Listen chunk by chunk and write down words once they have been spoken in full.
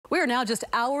We are now just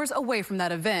hours away from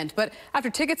that event, but after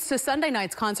tickets to Sunday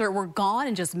night's concert were gone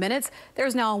in just minutes,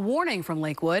 there's now a warning from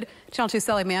Lakewood. Channel 2's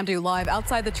Sally Mamdou live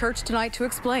outside the church tonight to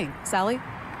explain. Sally?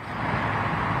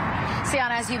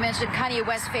 Sienna, as you mentioned, Kanye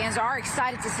West fans are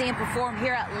excited to see him perform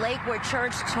here at Lakewood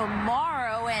Church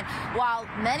tomorrow. And while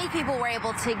many people were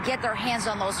able to get their hands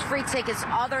on those free tickets,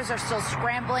 others are still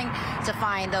scrambling to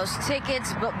find those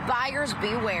tickets. But buyers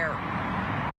beware.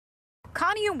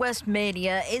 Kanye West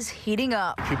mania is heating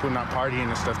up. People not partying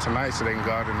and stuff tonight so they can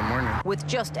go out in the morning. With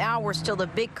just hours till the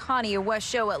big Kanye West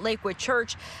show at Lakewood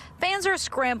Church, fans are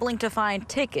scrambling to find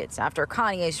tickets after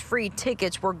Kanye's free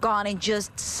tickets were gone in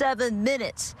just 7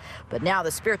 minutes. But now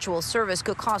the spiritual service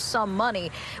could cost some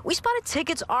money. We spotted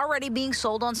tickets already being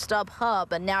sold on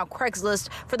StubHub and now Craigslist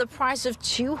for the price of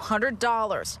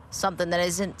 $200, something that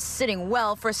isn't sitting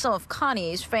well for some of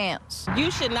Kanye's fans.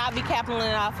 You should not be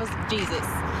capitalizing off of Jesus.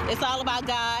 It's all about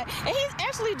God, and he's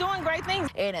actually doing great things.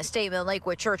 In a statement,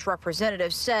 Lakewood Church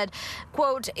representatives said,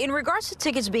 quote, in regards to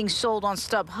tickets being sold on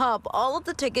StubHub, all of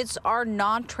the tickets are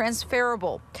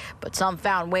non-transferable. But some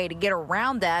found a way to get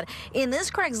around that. In this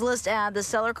Craigslist ad, the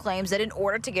seller claims that in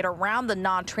order to get around the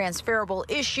non-transferable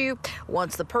issue,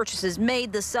 once the purchase is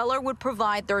made, the seller would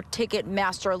provide their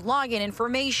Ticketmaster login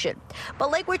information. But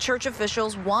Lakewood Church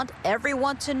officials want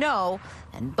everyone to know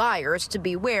and buyers to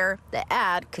beware the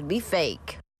ad could be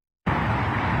fake.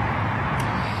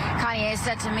 Kanye is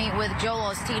set to meet with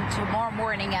Joel Osteen tomorrow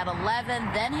morning at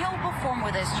 11. Then he'll perform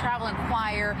with his traveling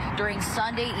choir during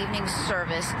Sunday evening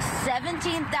service.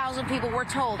 17,000 people, we're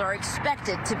told, are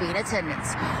expected to be in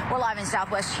attendance. We're live in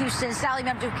Southwest Houston. Sally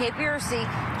Mamdou,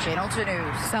 KPRC, Channel 2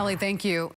 News. Sally, thank you.